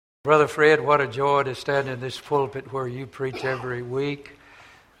Brother Fred, what a joy to stand in this pulpit where you preach every week.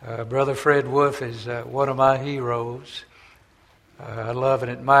 Brother Fred Wolf is one of my heroes. I love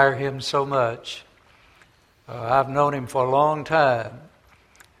and admire him so much. I've known him for a long time.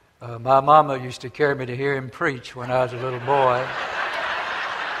 My mama used to carry me to hear him preach when I was a little boy.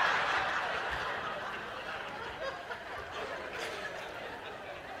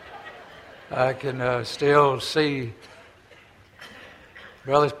 I can still see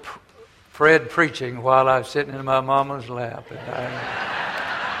Brother Fred preaching while I was sitting in my mama's lap.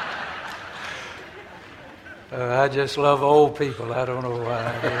 And I just love old people. I don't know why.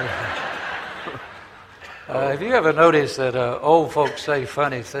 Have you ever noticed that old folks say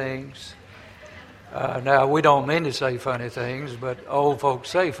funny things? Now, we don't mean to say funny things, but old folks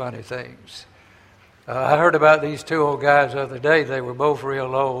say funny things. I heard about these two old guys the other day. They were both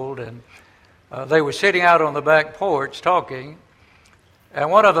real old, and they were sitting out on the back porch talking. And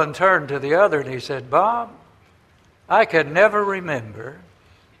one of them turned to the other and he said, "Bob, I can never remember,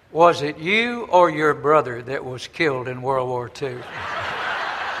 was it you or your brother that was killed in World War II?"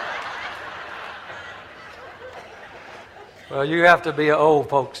 Well, you have to be old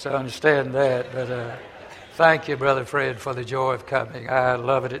folks to understand that, but thank you, Brother Fred, for the joy of coming. I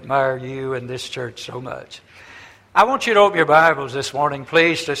love and admire you and this church so much. I want you to open your Bibles this morning,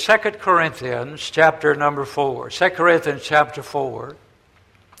 please, to 2 Corinthians chapter number 4. 2 Corinthians chapter 4.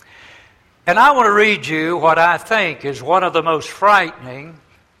 And I want to read you what I think is one of the most frightening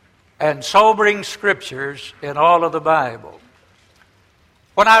and sobering scriptures in all of the Bible.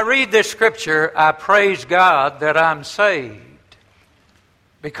 When I read this scripture, I praise God that I'm saved.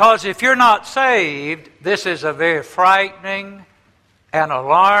 Because if you're not saved, this is a very frightening and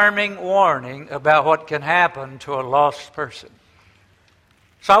alarming warning about what can happen to a lost person.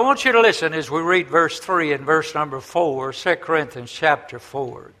 So I want you to listen as we read verse 3 and verse number 4, 2 Corinthians chapter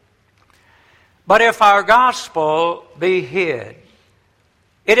 4. "But if our gospel be hid,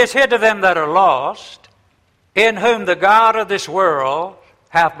 it is hid to them that are lost, in whom the God of this world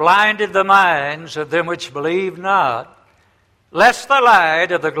hath blinded the minds of them which believe not, lest the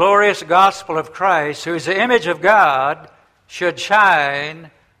light of the glorious gospel of Christ, who is the image of God, should shine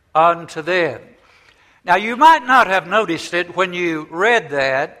unto them." Now, you might not have noticed it when you read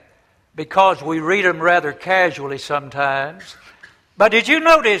that, because we read them rather casually sometimes. But did you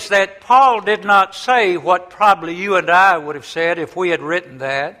notice that Paul did not say what probably you and I would have said if we had written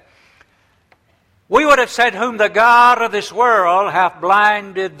that? We would have said, "Whom the God of this world hath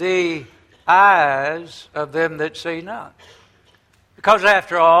blinded the eyes of them that see not." Because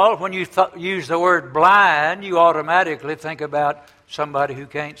after all, when you use the word blind, you automatically think about somebody who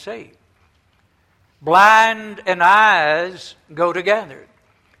can't see. Blind and eyes go together.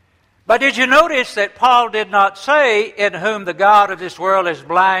 But did you notice that Paul did not say, "In whom the God of this world has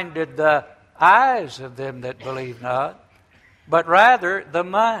blinded the eyes of them that believe not," but rather the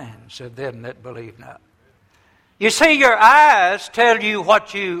minds of them that believe not? You see, your eyes tell you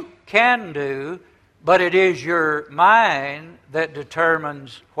what you can do, but it is your mind that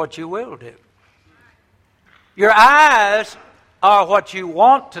determines what you will do. Your eyes are what you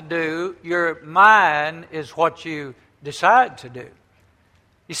want to do. Your mind is what you decide to do.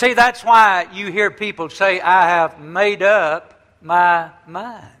 You see, that's why you hear people say, "I have made up my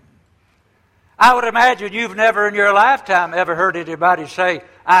mind." I would imagine you've never in your lifetime ever heard anybody say,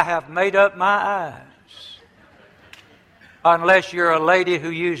 "I have made up my eyes." Unless you're a lady who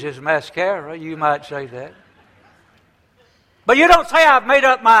uses mascara, you might say that. But you don't say, "I've made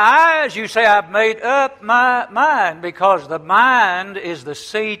up my eyes." You say, "I've made up my mind," because the mind is the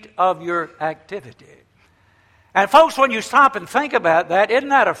seat of your activity. And folks, when you stop and think about that, isn't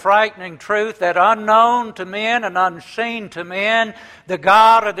that a frightening truth, that unknown to men and unseen to men, the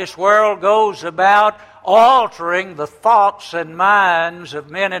God of this world goes about altering the thoughts and minds of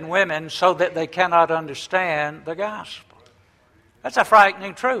men and women so that they cannot understand the gospel? That's a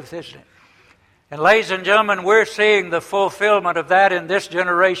frightening truth, isn't it? And ladies and gentlemen, we're seeing the fulfillment of that in this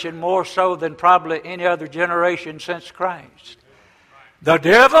generation more so than probably any other generation since Christ. The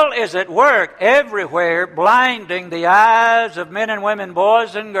devil is at work everywhere, blinding the eyes of men and women,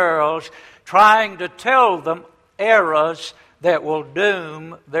 boys and girls, trying to tell them errors that will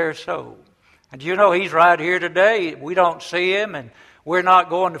doom their soul. And you know, he's right here today. We don't see him, and we're not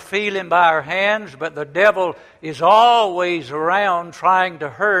going to feel him by our hands, but the devil is always around trying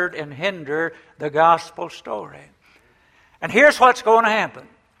to hurt and hinder the gospel story. And here's what's going to happen.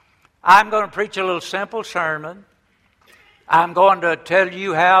 I'm going to preach a little simple sermon. I'm going to tell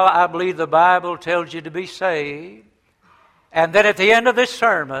you how I believe the Bible tells you to be saved. And then at the end of this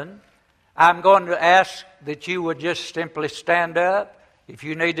sermon, I'm going to ask that you would just simply stand up. If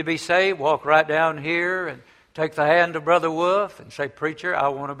you need to be saved, walk right down here and take the hand of Brother Wolf and say, "Preacher, I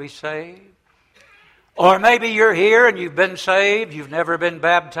want to be saved." Or maybe you're here and you've been saved, you've never been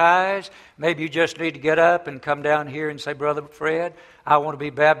baptized. Maybe you just need to get up and come down here and say, "Brother Fred, I want to be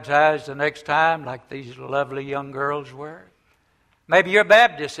baptized the next time like these lovely young girls were." Maybe you're a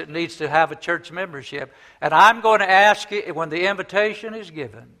Baptist that needs to have a church membership. And I'm going to ask you, when the invitation is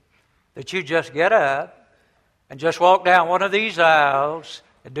given, that you just get up and just walk down one of these aisles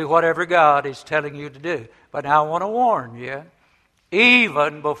and do whatever God is telling you to do. But now I want to warn you,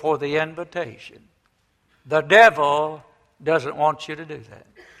 even before the invitation, the devil doesn't want you to do that.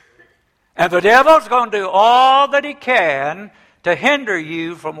 And the devil's going to do all that he can to hinder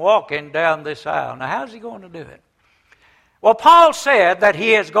you from walking down this aisle. Now, how's he going to do it? Well, Paul said that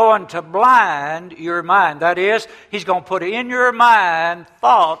he is going to blind your mind. That is, he's going to put in your mind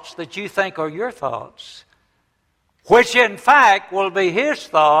thoughts that you think are your thoughts, which in fact will be his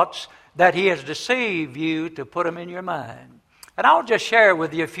thoughts that he has deceived you to put them in your mind. And I'll just share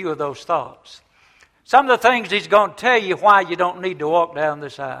with you a few of those thoughts. Some of the things he's going to tell you why you don't need to walk down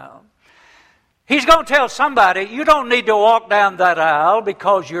this aisle. He's going to tell somebody, you don't need to walk down that aisle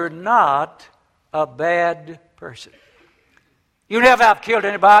because you're not a bad person. You never have killed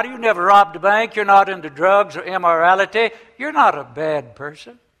anybody. You never robbed a bank. You're not into drugs or immorality. You're not a bad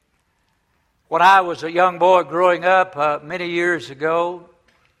person. When I was a young boy growing up many years ago,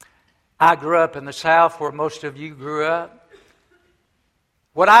 I grew up in the South where most of you grew up.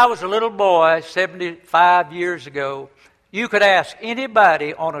 When I was a little boy, 75 years ago, you could ask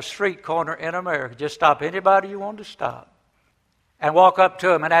anybody on a street corner in America, just stop anybody you wanted to stop, and walk up to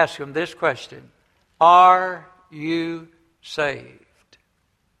them and ask them this question: are you saved?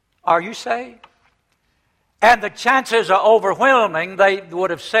 Are you saved? And the chances are overwhelming. They would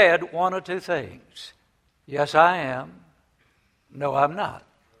have said one or two things. Yes, I am. No, I'm not.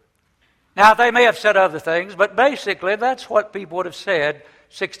 Now, they may have said other things, but basically that's what people would have said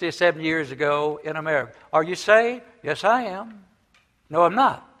 60 or 70 years ago in America. Are you saved? Yes, I am. No, I'm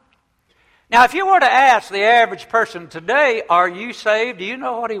not. Now, if you were to ask the average person today, are you saved? Do you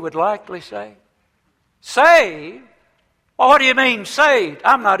know what he would likely say? Saved? Well, what do you mean saved?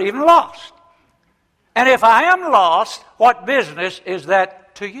 I'm not even lost. And if I am lost, what business is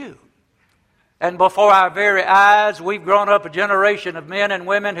that to you? And before our very eyes, we've grown up a generation of men and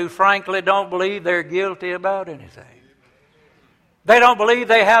women who frankly don't believe they're guilty about anything. They don't believe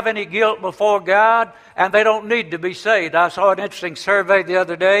they have any guilt before God, and they don't need to be saved. I saw an interesting survey the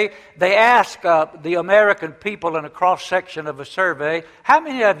other day. They asked the American people in a cross-section of a survey, how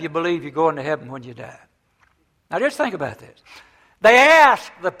many of you believe you're going to heaven when you die? Now just think about this. They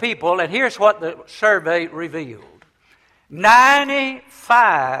asked the people, and here's what the survey revealed.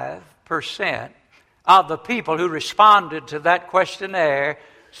 95% of the people who responded to that questionnaire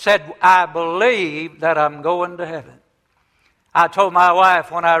said, I believe that I'm going to heaven. I told my wife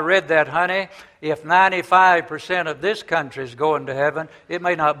when I read that, honey, if 95% of this country is going to heaven, it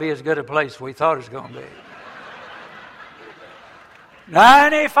may not be as good a place we thought it was going to be.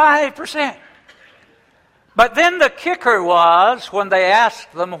 95%. But then the kicker was when they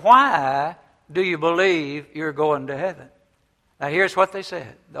asked them, why do you believe you're going to heaven? Now here's what they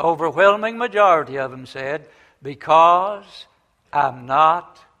said. The overwhelming majority of them said, because I'm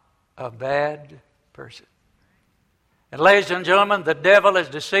not a bad person. And ladies and gentlemen, the devil has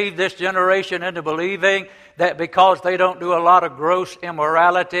deceived this generation into believing that because they don't do a lot of gross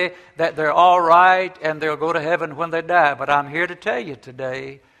immorality, that they're all right and they'll go to heaven when they die. But I'm here to tell you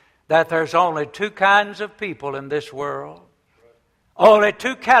today that there's only two kinds of people in this world. Only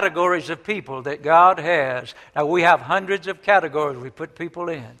two categories of people that God has. Now, we have hundreds of categories we put people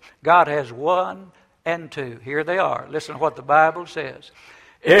in. God has one and two. Here they are. Listen to what the Bible says.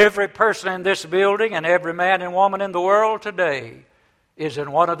 Every person in this building and every man and woman in the world today is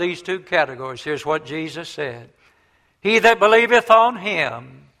in one of these two categories. Here's what Jesus said. He that believeth on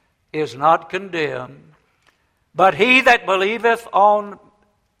him is not condemned, but he that believeth on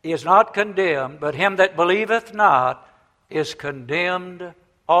is not condemned, but him that believeth not is condemned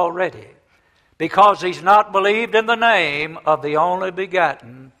already, because he's not believed in the name of the only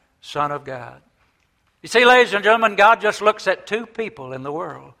begotten Son of God. You see, ladies and gentlemen, God just looks at two people in the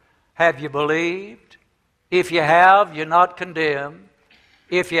world. Have you believed? If you have, you're not condemned.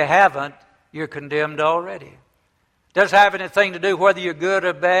 If you haven't, you're condemned already. Doesn't have anything to do whether you're good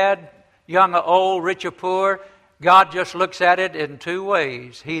or bad, young or old, rich or poor. God just looks at it in two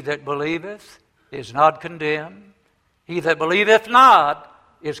ways. He that believeth is not condemned. He that believeth not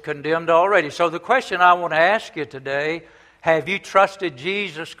is condemned already. So the question I want to ask you today, have you trusted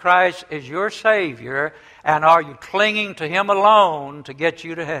Jesus Christ as your Savior? And are you clinging to Him alone to get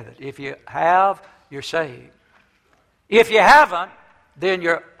you to heaven? If you have, you're saved. If you haven't, then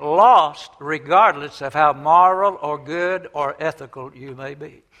you're lost regardless of how moral or good or ethical you may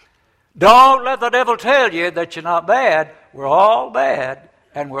be. Don't let the devil tell you that you're not bad. We're all bad,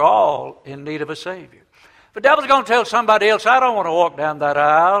 and we're all in need of a Savior. If the devil's going to tell somebody else, I don't want to walk down that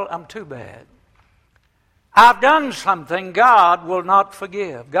aisle, I'm too bad. I've done something God will not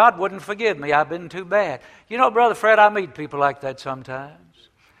forgive. God wouldn't forgive me. I've been too bad. You know, Brother Fred, I meet people like that sometimes.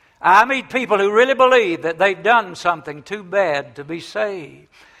 I meet people who really believe that they've done something too bad to be saved.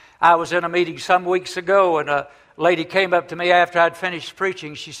 I was in a meeting some weeks ago, and a lady came up to me after I'd finished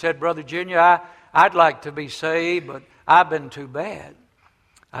preaching. She said, Brother Junior, I'd like to be saved, but I've been too bad.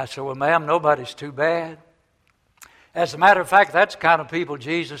 I said, well, ma'am, nobody's too bad. As a matter of fact, that's the kind of people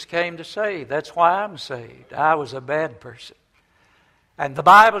Jesus came to save. That's why I'm saved. I was a bad person. And the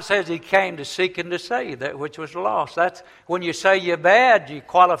Bible says He came to seek and to save that which was lost. That's when you say you're bad, you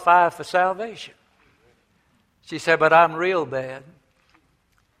qualify for salvation. She said, but I'm real bad.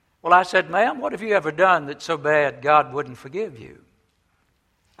 Well, I said, ma'am, what have you ever done that's so bad God wouldn't forgive you?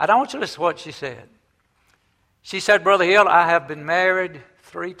 I don't want you to listen to what she said. She said, Brother Hill, I have been married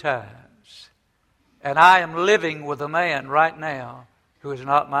 3 times. And I am living with a man right now who is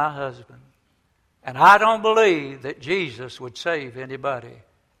not my husband. And I don't believe that Jesus would save anybody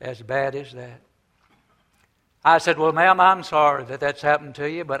as bad as that. I said, well, ma'am, I'm sorry that that's happened to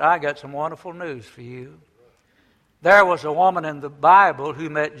you, but I got some wonderful news for you. There was a woman in the Bible who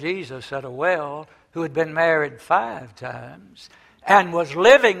met Jesus at a well who had been married 5 times and was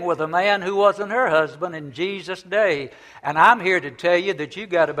living with a man who wasn't her husband in Jesus' day. And I'm here to tell you that you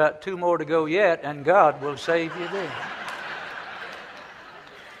got about 2 more to go yet, and God will save you then.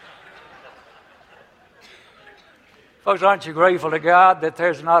 Folks, aren't you grateful to God that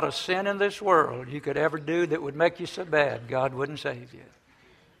there's not a sin in this world you could ever do that would make you so bad God wouldn't save you?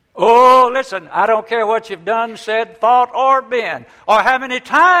 Oh, listen, I don't care what you've done, said, thought, or been, or how many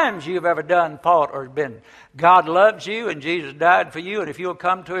times you've ever done, thought, or been. God loves you, and Jesus died for you, and if you'll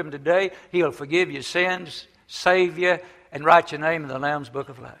come to Him today, He'll forgive your sins, save you, and write your name in the Lamb's Book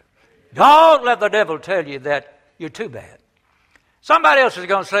of Life. Don't let the devil tell you that you're too bad. Somebody else is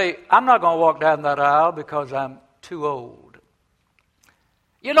going to say, I'm not going to walk down that aisle because I'm too old.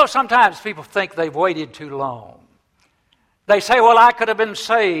 You know, sometimes people think they've waited too long. They say, well, I could have been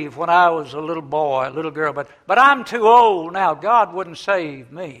saved when I was a little boy, a little girl, but I'm too old now. God wouldn't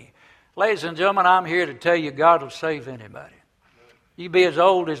save me. Ladies and gentlemen, I'm here to tell you God will save anybody. You be as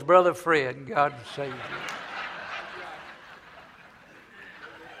old as Brother Fred, and God will save you.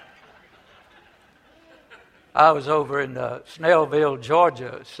 I was over in Snellville,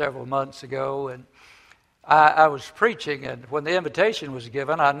 Georgia, several months ago, and I was preaching, and when the invitation was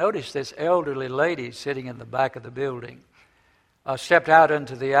given, I noticed this elderly lady sitting in the back of the building. Stepped out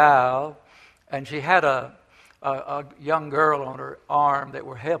into the aisle, and she had a young girl on her arm that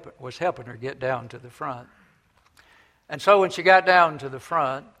was helping her get down to the front. And so when she got down to the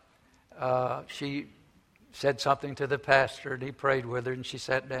front, she said something to the pastor, and he prayed with her, and she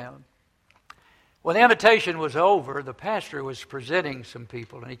sat down. When the invitation was over, the pastor was presenting some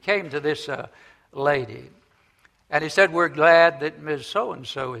people, and he came to this lady, and he said, we're glad that Ms.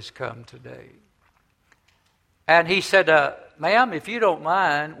 So-and-so has come today. And he said, ma'am, if you don't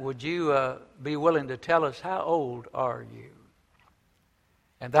mind, would you be willing to tell us how old are you?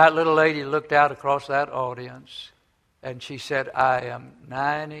 And that little lady looked out across that audience, and she said, I am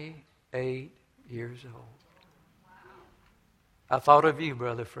 98 years old. I thought of you,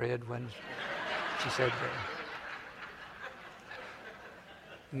 Brother Fred, when she said that.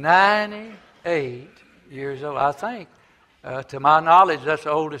 98 years old. I think, to my knowledge, that's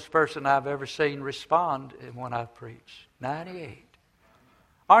the oldest person I've ever seen respond when I've preached. 98.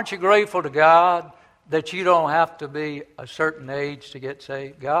 Aren't you grateful to God that you don't have to be a certain age to get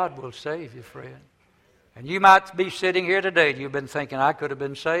saved? God will save you, friend. And you might be sitting here today, you've been thinking, I could have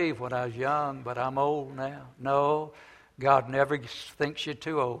been saved when I was young, but I'm old now. No, God never thinks you're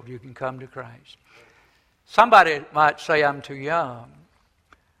too old. You can come to Christ. Somebody might say, I'm too young.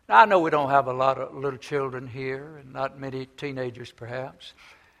 Now, I know we don't have a lot of little children here, and not many teenagers perhaps.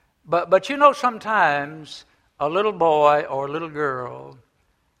 But you know, sometimes a little boy or a little girl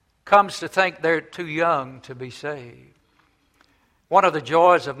comes to think they're too young to be saved. One of the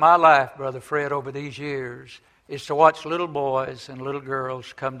joys of my life, Brother Fred, over these years is to watch little boys and little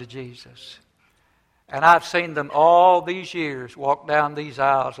girls come to Jesus. And I've seen them all these years walk down these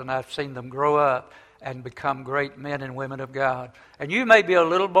aisles, and I've seen them grow up and become great men and women of God. And you may be a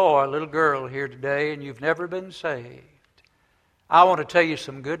little boy, a little girl here today, and you've never been saved. I want to tell you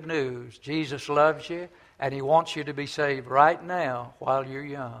some good news. Jesus loves you, And He wants you to be saved right now while you're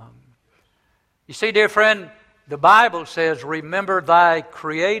young. You see, dear friend, the Bible says, remember thy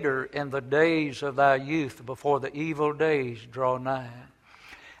Creator in the days of thy youth before the evil days draw nigh.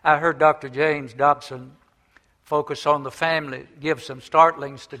 I heard Dr. James Dobson focus on the family, give some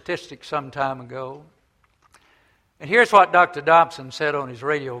startling statistics some time ago. And here's what Dr. Dobson said on his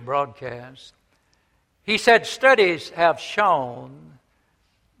radio broadcast. He said, studies have shown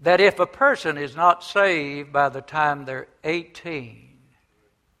that if a person is not saved by the time they're 18,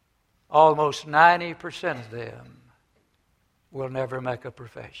 almost 90% of them will never make a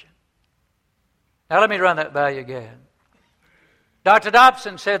profession. Now let me run that by you again. Dr.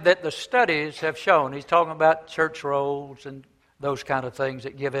 Dobson said that the studies have shown, he's talking about church rolls and those kind of things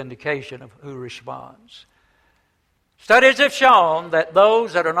that give indication of who responds. Studies have shown that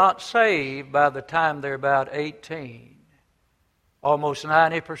those that are not saved by the time they're about 18, almost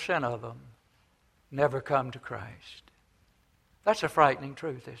 90% of them never come to Christ. That's a frightening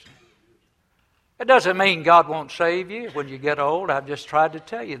truth, isn't it? It doesn't mean God won't save you when you get old. I've just tried to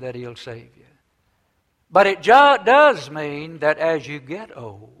tell you that He'll save you. But it does mean that as you get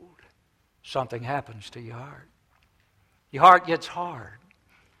old, something happens to your heart. Your heart gets hard.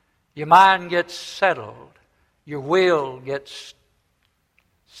 Your mind gets settled. Your will gets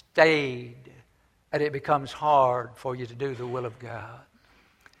stayed. And it becomes hard for you to do the will of God.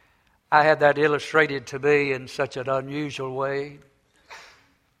 I had that illustrated to me in such an unusual way.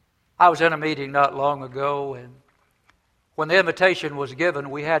 I was in a meeting not long ago, and when the invitation was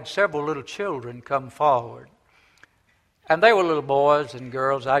given, we had several little children come forward. And they were little boys and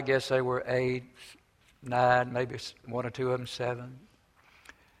girls. I guess they were 8, 9, maybe one or two of them 7.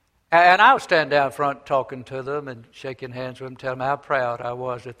 And I was standing down front talking to them and shaking hands with them, telling them how proud I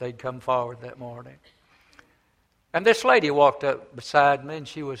was that they'd come forward that morning. And this lady walked up beside me, and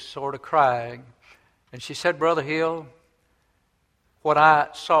she was sort of crying. And she said, Brother Hill, when I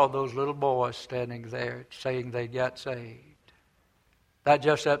saw those little boys standing there saying they got saved, that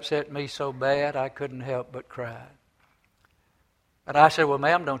just upset me so bad I couldn't help but cry. And I said, well,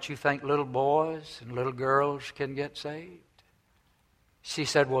 ma'am, don't you think little boys and little girls can get saved? She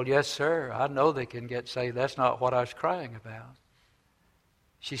said, well, yes, sir. I know they can get saved. That's not what I was crying about.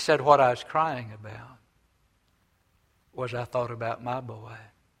 She said, what I was crying about was I thought about my boy.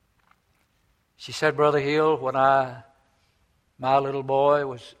 She said, Brother Hill, when my little boy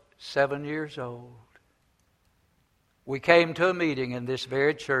was 7 years old, we came to a meeting in this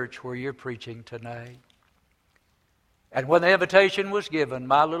very church where you're preaching tonight. And when the invitation was given,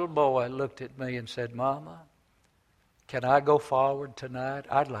 my little boy looked at me and said, Mama, can I go forward tonight?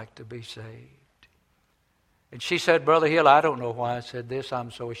 I'd like to be saved. And she said, Brother Hill, I don't know why I said this.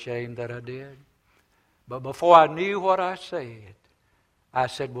 I'm so ashamed that I did. But before I knew what I said, I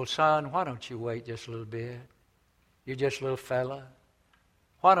said, well, son, why don't you wait just a little bit? You're just a little fella.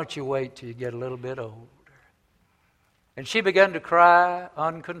 Why don't you wait till you get a little bit older? And she began to cry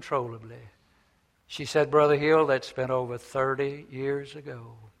uncontrollably. She said, Brother Hill, that's been over 30 years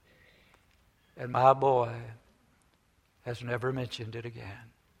ago. And my boy has never mentioned it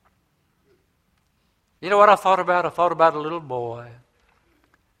again. You know what I thought about? I thought about a little boy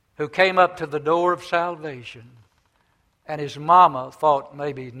who came up to the door of salvation, and his mama thought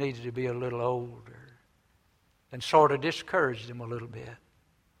maybe he needed to be a little older and sort of discouraged him a little bit.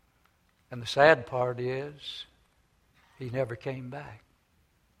 And the sad part is, he never came back.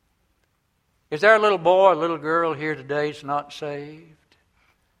 Is there a little boy, a little girl here today that's not saved?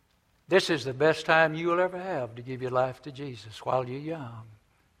 This is the best time you will ever have to give your life to Jesus while you're young,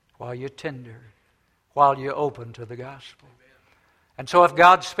 while you're tender, while you're open to the gospel. And so if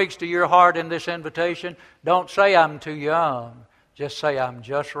God speaks to your heart in this invitation, don't say I'm too young. Just say I'm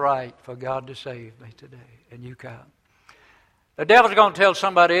just right for God to save me today. And you come. The devil's going to tell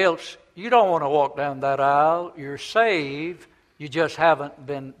somebody else, you don't want to walk down that aisle. You're saved. You just haven't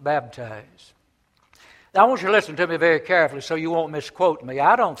been baptized. Now I want you to listen to me very carefully so you won't misquote me.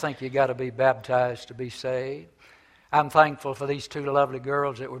 I don't think you got to be baptized to be saved. I'm thankful for these two lovely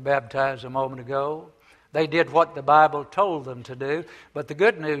girls that were baptized a moment ago. They did what the Bible told them to do. But the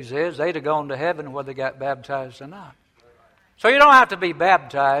good news is they'd have gone to heaven whether they got baptized or not. So you don't have to be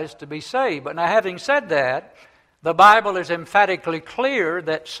baptized to be saved. But now having said that, the Bible is emphatically clear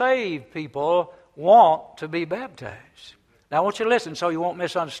that saved people want to be baptized. Now I want you to listen so you won't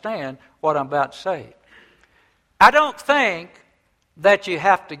misunderstand what I'm about to say. I don't think that you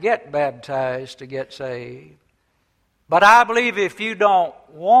have to get baptized to get saved. But I believe if you don't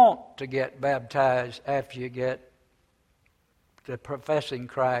want to get baptized after you get to professing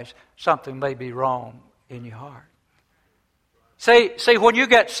Christ, something may be wrong in your heart. See, when you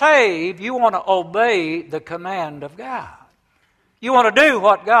get saved, you want to obey the command of God. You want to do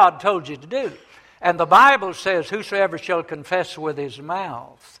what God told you to do. And the Bible says, whosoever shall confess with his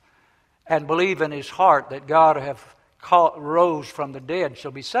mouth and believe in his heart that God hath rose from the dead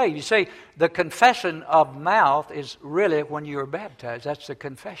shall be saved. You see, the confession of mouth is really when you are baptized. That's the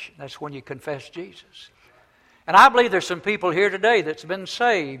confession. That's when you confess Jesus. And I believe there's some people here today that's been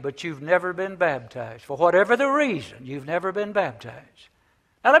saved, but you've never been baptized. For whatever the reason, you've never been baptized.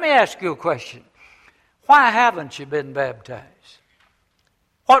 Now let me ask you a question. Why haven't you been baptized?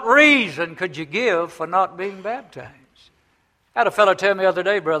 What reason could you give for not being baptized? I had a fellow tell me the other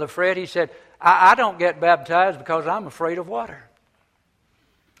day, Brother Fred, he said, I don't get baptized because I'm afraid of water.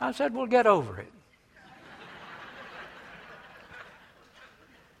 I said, well, get over it.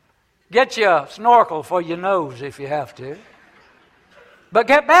 Get you a snorkel for your nose if you have to. But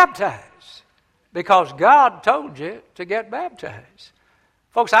get baptized because God told you to get baptized.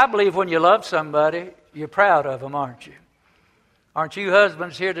 Folks, I believe when you love somebody, you're proud of them, aren't you? Aren't you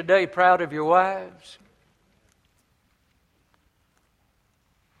husbands here today proud of your wives?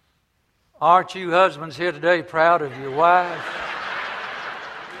 Aren't you husbands here today proud of your wife?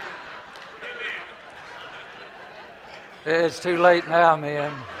 It's too late now,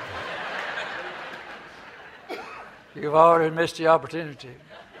 men. You've already missed the opportunity.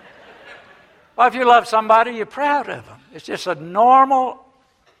 Well, if you love somebody, you're proud of them. It's just a normal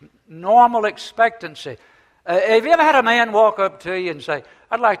expectancy. Have you ever had a man walk up to you and say,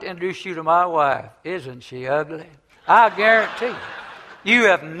 I'd like to introduce you to my wife. Isn't she ugly? I guarantee you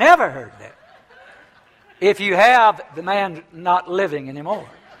have never heard that. If you have, the man's not living anymore.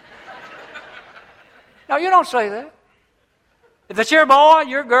 No, you don't say that. If it's your boy,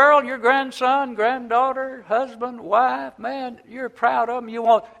 your girl, your grandson, granddaughter, husband, wife, man, you're proud of them. You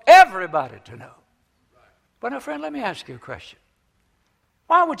want everybody to know. But now, friend, let me ask you a question.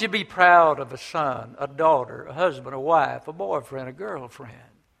 Why would you be proud of a son, a daughter, a husband, a wife, a boyfriend, a girlfriend?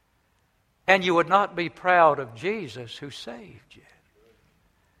 And you would not be proud of Jesus who saved you.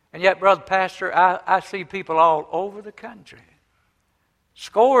 And yet, Brother Pastor, I see people all over the country,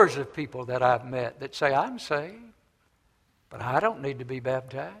 scores of people that I've met that say, I'm saved, but I don't need to be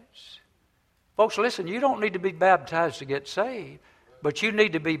baptized. Folks, listen, you don't need to be baptized to get saved, but you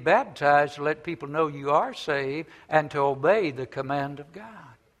need to be baptized to let people know you are saved and to obey the command of God.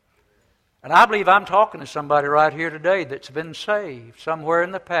 And I believe I'm talking to somebody right here today that's been saved somewhere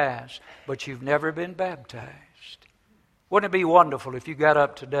in the past, but you've never been baptized. Wouldn't it be wonderful if you got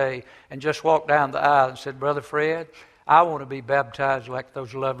up today and just walked down the aisle and said, Brother Fred, I want to be baptized like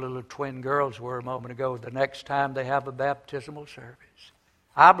those lovely little twin girls were a moment ago the next time they have a baptismal service.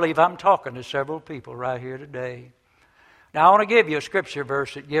 I believe I'm talking to several people right here today. Now, I want to give you a scripture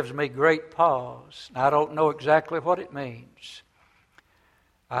verse that gives me great pause. I don't know exactly what it means.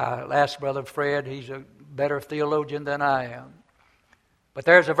 I'll ask Brother Fred. He's a better theologian than I am. But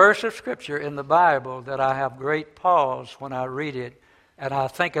there's a verse of Scripture in the Bible that I have great pause when I read it, and I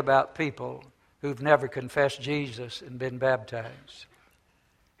think about people who've never confessed Jesus and been baptized.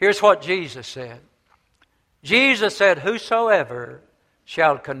 Here's what Jesus said. Jesus said, whosoever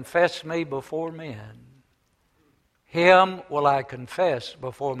shall confess me before men, him will I confess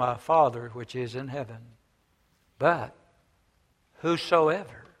before my Father which is in heaven. But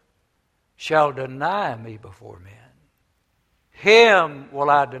whosoever shall deny me before men, him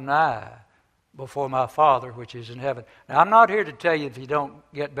will I deny before my Father which is in heaven. Now, I'm not here to tell you if you don't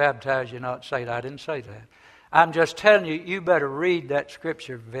get baptized, you're not saved. I didn't say that. I'm just telling you, you better read that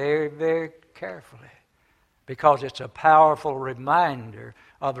scripture very, very carefully, because it's a powerful reminder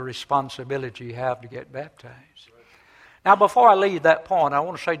of the responsibility you have to get baptized. Now, before I leave that point, I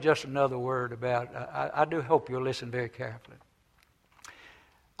want to say just another word about it. I do hope you'll listen very carefully.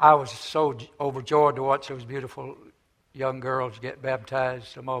 I was so overjoyed to watch those beautiful young girls get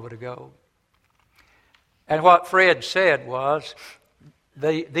baptized a moment ago. And what Fred said was,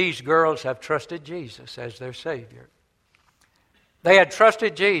 these girls have trusted Jesus as their Savior. They had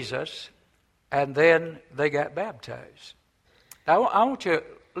trusted Jesus, and then they got baptized. Now, I want you to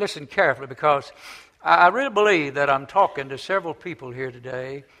listen carefully, because I really believe that I'm talking to several people here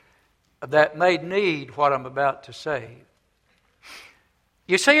today that may need what I'm about to say.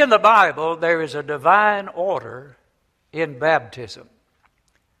 You see, in the Bible, there is a divine order in baptism.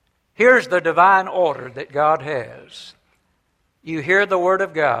 Here's the divine order that God has. You hear the Word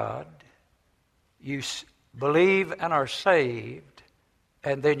of God, you believe and are saved,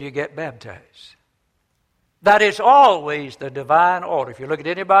 and then you get baptized. That is always the divine order. If you look at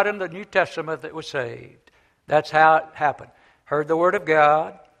anybody in the New Testament that was saved, that's how it happened. Heard the Word of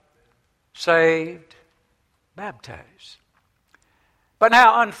God, saved, baptized. But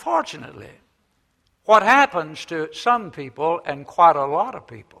now, unfortunately, what happens to some people, and quite a lot of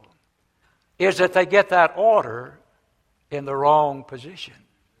people, is that they get that order in the wrong position.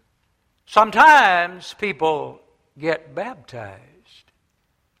 Sometimes people get baptized,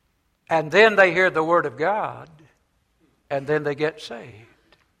 and then they hear the Word of God, and then they get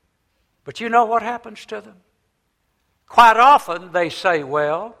saved. But you know what happens to them? Quite often they say,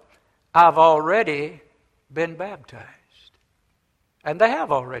 well, I've already been baptized. And they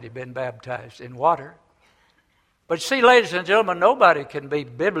have already been baptized in water. But see, ladies and gentlemen, nobody can be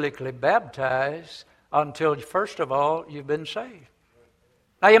biblically baptized until, first of all, you've been saved.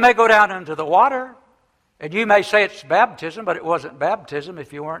 Now, you may go down into the water, and you may say it's baptism, but it wasn't baptism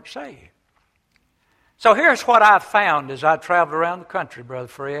if you weren't saved. So here's what I've found as I traveled around the country, Brother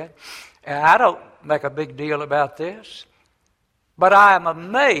Fred. And I don't make a big deal about this, but I am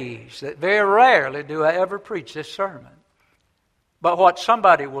amazed that very rarely do I ever preach this sermon. But what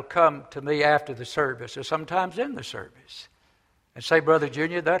somebody will come to me after the service, or sometimes in the service, and say, Brother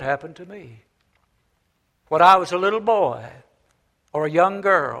Junior, that happened to me. When I was a little boy, or a young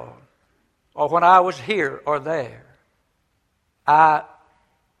girl, or when I was here or there, I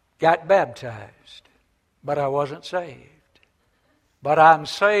got baptized, but I wasn't saved. But I'm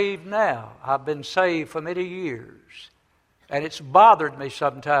saved now. I've been saved for many years. And it's bothered me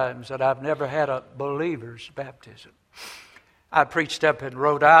sometimes that I've never had a believer's baptism. I preached up in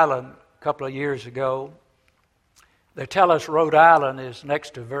Rhode Island a couple of years ago. They tell us Rhode Island is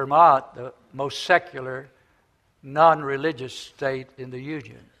next to Vermont, the most secular, non-religious state in the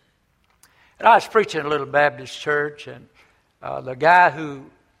Union. And I was preaching in a little Baptist church, and the guy who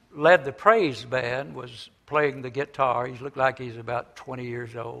led the praise band was playing the guitar. He looked like he's about 20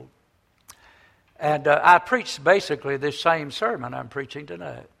 years old. And I preached basically this same sermon I'm preaching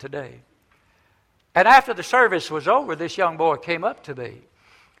today. And after the service was over, this young boy came up to me.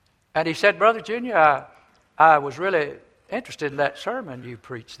 And he said, Brother Junior, I was really interested in that sermon you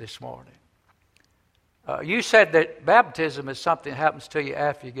preached this morning. You said that baptism is something that happens to you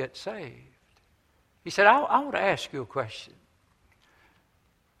after you get saved. He said, I want to ask you a question.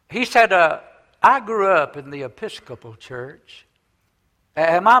 He said, I grew up in the Episcopal Church,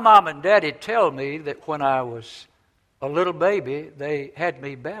 and my mom and daddy tell me that when I was a little baby, they had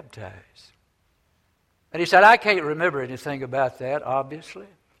me baptized. And he said, I can't remember anything about that, obviously.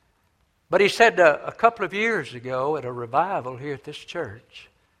 But he said a couple of years ago at a revival here at this church,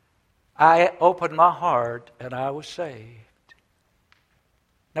 I opened my heart and I was saved.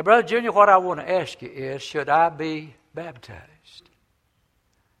 Now, Brother Junior, what I want to ask you is, should I be baptized?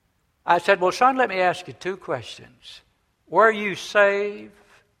 I said, well, son, let me ask you two questions. Were you saved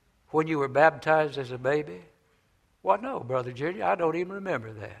when you were baptized as a baby? Well, no, Brother Junior, I don't even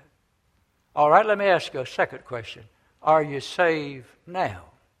remember that. All right, let me ask you a second question. Are you saved now?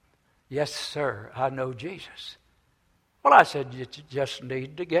 Yes, sir, I know Jesus. Well, I said, you just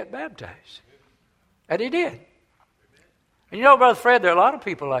need to get baptized. And he did. And you know, Brother Fred, there are a lot of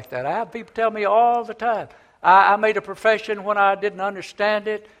people like that. I have people tell me all the time, I made a profession when I didn't understand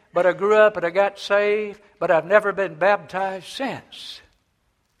it, but I grew up and I got saved, but I've never been baptized since.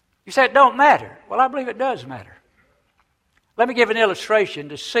 You say it don't matter. Well, I believe it does matter. Let me give an illustration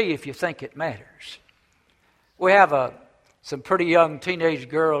to see if you think it matters. We have some pretty young teenage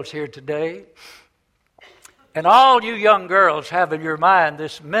girls here today. And all you young girls have in your mind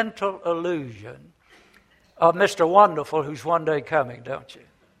this mental illusion of Mr. Wonderful who's one day coming, don't you?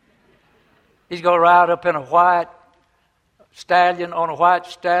 He's going to ride up in a white stallion on a white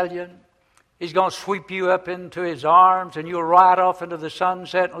stallion. He's going to sweep you up into his arms and you'll ride off into the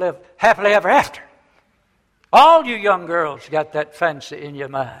sunset and live happily ever after. All you young girls got that fancy in your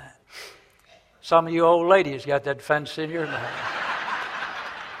mind. Some of you old ladies got that fancy in your mind.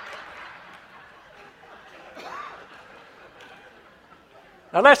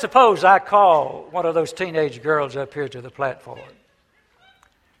 Now let's suppose I call one of those teenage girls up here to the platform.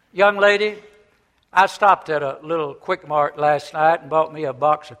 Young lady, I stopped at a little Quick Mart last night and bought me a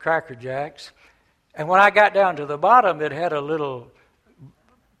box of Cracker Jacks. And when I got down to the bottom, it had a little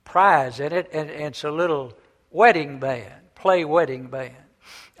prize in it, and it's a little wedding band, play wedding band.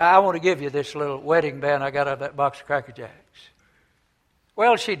 I want to give you this little wedding band I got out of that box of Cracker Jacks.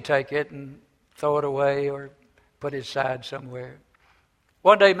 Well, she'd take it and throw it away or put it aside somewhere.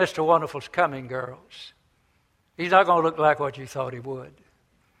 One day, Mr. Wonderful's coming, girls. He's not going to look like what you thought he would.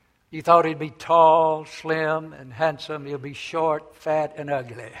 You thought he'd be tall, slim, and handsome. He'll be short, fat, and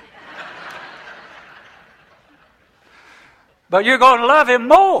ugly. But you're going to love him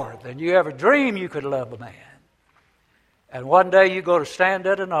more than you ever dreamed you could love a man. And one day you're going to stand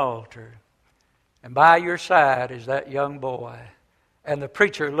at an altar, and by your side is that young boy. And the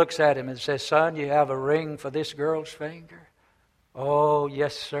preacher looks at him and says, "Son, you have a ring for this girl's finger?" "Oh,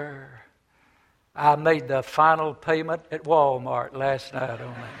 yes, sir. I made the final payment at Walmart last night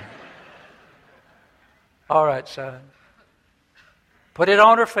on that." "All right, son. Put it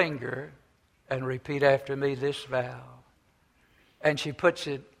on her finger and repeat after me this vow." And he puts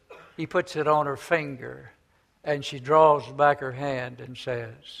it on her finger, and she draws back her hand and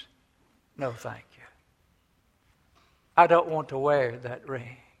says, "No, thank you. I don't want to wear that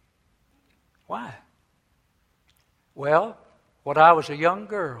ring." "Why?" "Well, when I was a young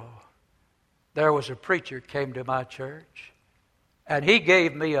girl, there was a preacher came to my church, and he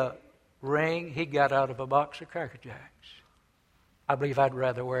gave me a ring he got out of a box of Cracker Jacks. I believe I'd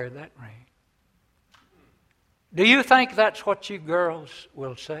rather wear that ring." Do you think that's what you girls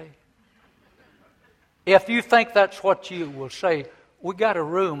will say? If you think that's what you will say, we got a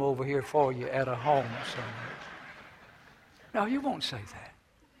room over here for you at a home somewhere. No, you won't say that.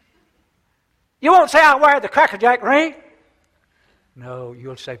 You won't say, "I'll wear the Cracker Jack ring." No,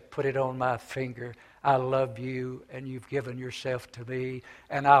 you'll say, "Put it on my finger. I love you, and you've given yourself to me,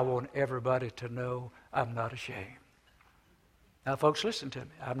 and I want everybody to know I'm not ashamed." Now, folks, listen to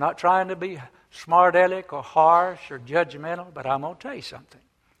me. I'm not trying to be smart-aleck or harsh or judgmental, but I'm going to tell you something.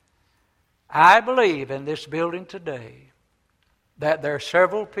 I believe in this building today that there are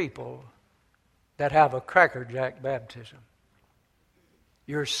several people that have a Cracker Jack baptism.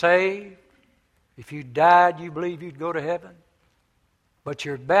 You're saved. If you died, you believe you'd go to heaven. But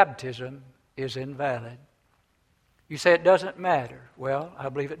your baptism is invalid. You say it doesn't matter. Well, I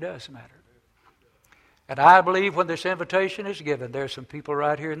believe it does matter. And I believe when this invitation is given, there are some people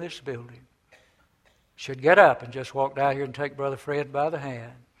right here in this building should get up and just walk down here and take Brother Fred by the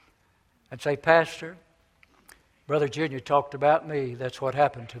hand and say, "Pastor, Brother Junior talked about me. That's what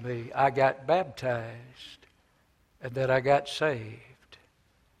happened to me. I got baptized, and then I got saved.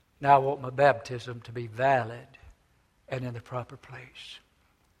 Now I want my baptism to be valid and in the proper place."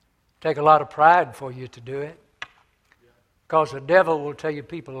 Take a lot of pride for you to do it, because the devil will tell you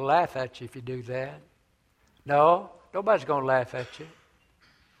people will laugh at you if you do that. No, nobody's going to laugh at you.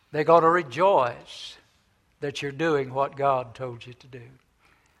 They're going to rejoice that you're doing what God told you to do.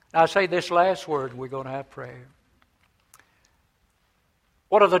 Now I say this last word, and we're going to have prayer.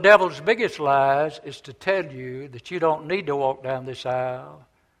 One of the devil's biggest lies is to tell you that you don't need to walk down this aisle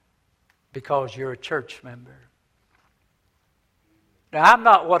because you're a church member. Now, I'm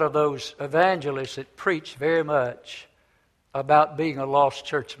not one of those evangelists that preach very much about being a lost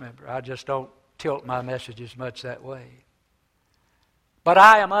church member. I just don't tilt my messages much that way. But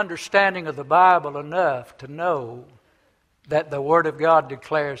I am understanding of the Bible enough to know that the Word of God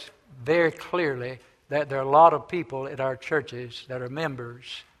declares very clearly that there are a lot of people in our churches that are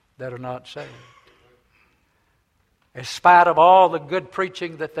members that are not saved. In spite of all the good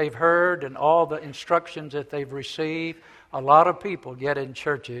preaching that they've heard and all the instructions that they've received, a lot of people get in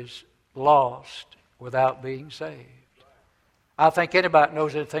churches lost without being saved. I think anybody that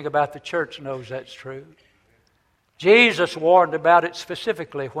knows anything about the church knows that's true. Jesus warned about it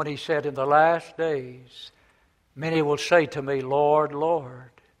specifically when he said, "In the last days, many will say to me, 'Lord, Lord,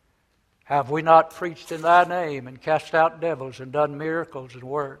 have we not preached in thy name and cast out devils and done miracles and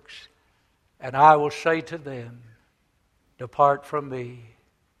works?' And I will say to them, 'Depart from me,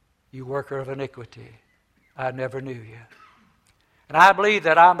 you worker of iniquity. I never knew you.'" And I believe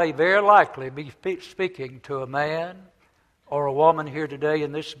that I may very likely be speaking to a man or a woman here today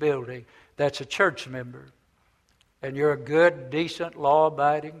in this building that's a church member, and you're a good, decent,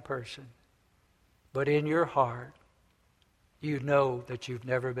 law-abiding person, but in your heart, you know that you've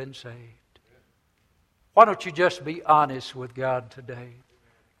never been saved. Why don't you just be honest with God today?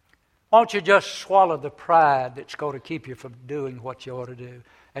 Why don't you just swallow the pride that's going to keep you from doing what you ought to do,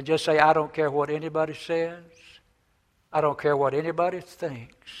 and just say, "I don't care what anybody says. I don't care what anybody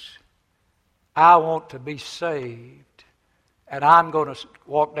thinks. I want to be saved, and I'm going to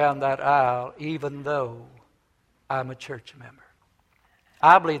walk down that aisle even though I'm a church member."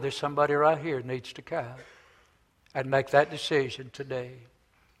 I believe there's somebody right here who needs to come and make that decision today.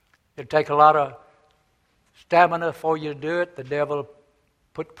 It'll take a lot of stamina for you to do it. The devil will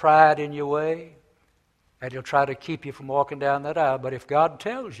put pride in your way, and he'll try to keep you from walking down that aisle. But if God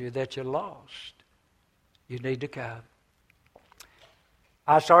tells you that you're lost, you need to come.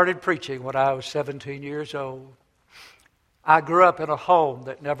 I started preaching when I was 17 years old. I grew up in a home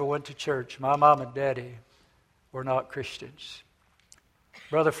that never went to church. My mom and daddy were not Christians.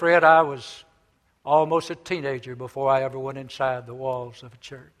 Brother Fred, I was almost a teenager before I ever went inside the walls of a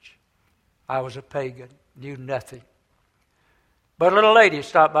church. I was a pagan, knew nothing. But a little lady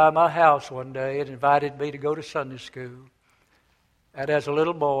stopped by my house one day and invited me to go to Sunday school. And as a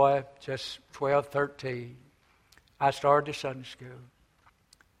little boy, just 12, 13, I started the Sunday school.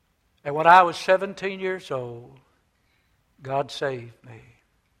 And when I was 17 years old, God saved me.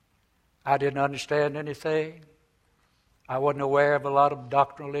 I didn't understand anything. I wasn't aware of a lot of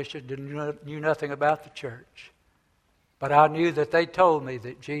doctrinal issues, knew nothing about the church. But I knew that they told me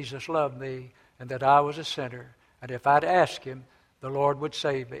that Jesus loved me and that I was a sinner. And if I'd ask Him, the Lord would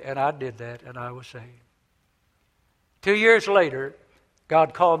save me. And I did that, and I was saved. 2 years later,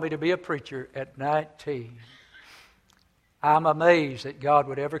 God called me to be a preacher at 19. I'm amazed that God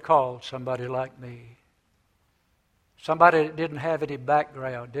would ever call somebody like me. Somebody that didn't have any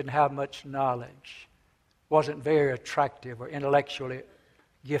background, didn't have much knowledge, wasn't very attractive or intellectually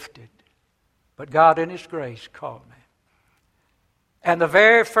gifted. But God in His grace called me. And the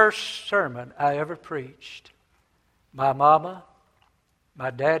very first sermon I ever preached, my mama,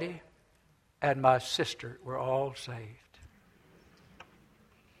 my daddy, and my sister were all saved.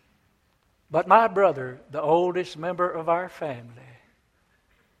 But my brother, the oldest member of our family,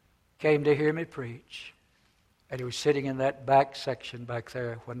 came to hear me preach. And he was sitting in that back section back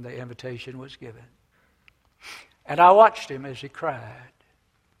there when the invitation was given. And I watched him as he cried.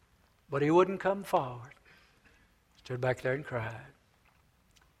 But he wouldn't come forward. Stood back there and cried.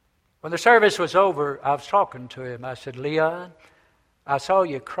 When the service was over, I was talking to him. I said, Leon, I saw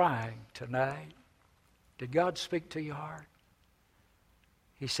you crying tonight. Did God speak to your heart?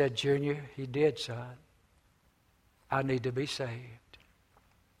 He said, Junior, He did, son. I need to be saved.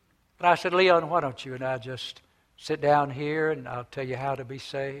 And I said, Leon, why don't you and I just sit down here and I'll tell you how to be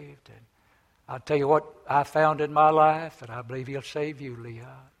saved. And I'll tell you what I found in my life, and I believe He'll save you, Leon.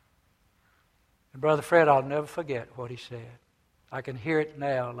 And Brother Fred, I'll never forget what he said. I can hear it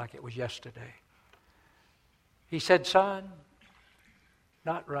now like it was yesterday. He said, son,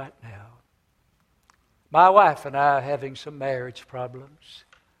 not right now. My wife and I are having some marriage problems.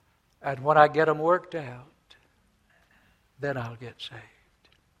 And when I get them worked out, then I'll get saved.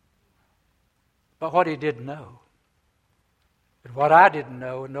 But what he didn't know, and what I didn't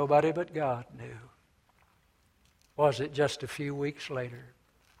know, and nobody but God knew, was that just a few weeks later,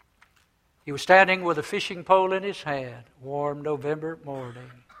 he was standing with a fishing pole in his hand, warm November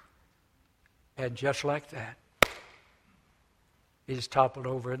morning, and just like that, he just toppled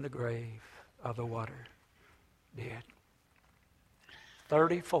over in the grave of the water, dead.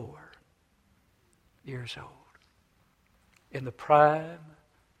 34 years old, in the prime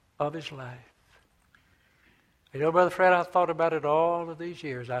of his life. You know, Brother Fred, I've thought about it all of these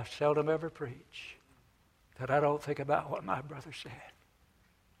years. I seldom ever preach that I don't think about what my brother said.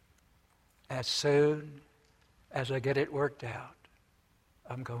 As soon as I get it worked out,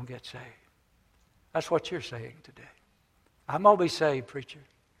 I'm going to get saved. That's what you're saying today. I'm going to be saved, preacher.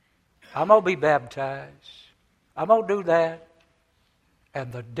 I'm going to be baptized. I'm going to do that.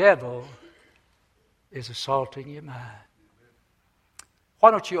 And the devil is assaulting your mind.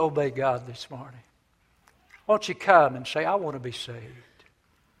 Why don't you obey God this morning? Why don't you come and say, I want to be saved.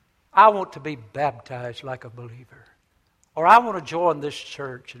 I want to be baptized like a believer. Or I want to join this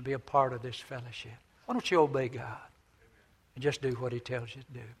church and be a part of this fellowship. Why don't you obey God and just do what He tells you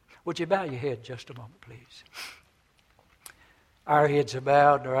to do? Would you bow your head just a moment, please? Our heads are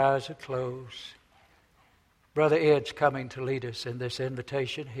bowed and our eyes are closed. Brother Ed's coming to lead us in this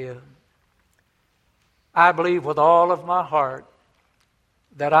invitation hymn. I believe with all of my heart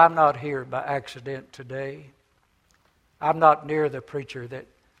that I'm not here by accident today. I'm not near the preacher that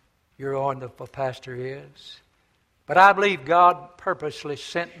your wonderful pastor is. But I believe God purposely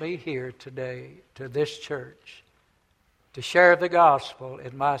sent me here today to this church to share the gospel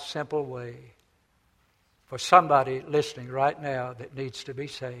in my simple way for somebody listening right now that needs to be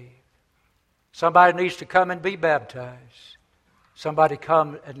saved. Somebody needs to come and be baptized. Somebody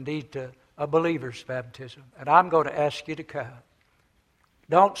come and need a believer's baptism. And I'm going to ask you to come.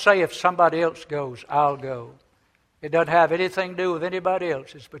 Don't say if somebody else goes, I'll go. It doesn't have anything to do with anybody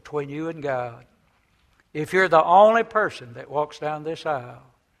else. It's between you and God. If you're the only person that walks down this aisle,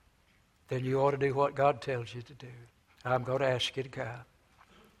 then you ought to do what God tells you to do. I'm going to ask you to come.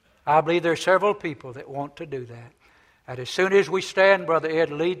 I believe there are several people that want to do that. And as soon as we stand, Brother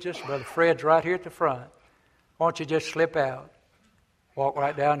Ed leads us. Brother Fred's right here at the front. Why don't you just slip out? Walk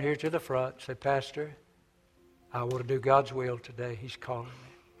right down here to the front. Say, Pastor, I want to do God's will today. He's calling me.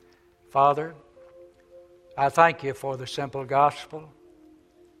 Father, I thank you for the simple gospel.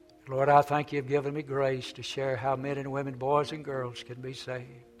 Lord, I thank you've given me grace to share how men and women, boys and girls can be saved.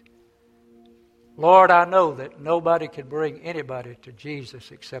 Lord, I know that nobody can bring anybody to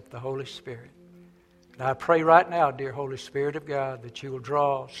Jesus except the Holy Spirit. And I pray right now, dear Holy Spirit of God, that you will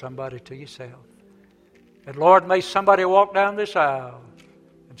draw somebody to yourself. And Lord, may somebody walk down this aisle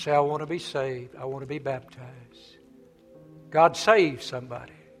and say, I want to be saved. I want to be baptized. God, save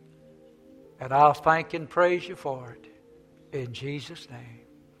somebody. And I'll thank and praise you for it. In Jesus' name,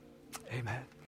 amen.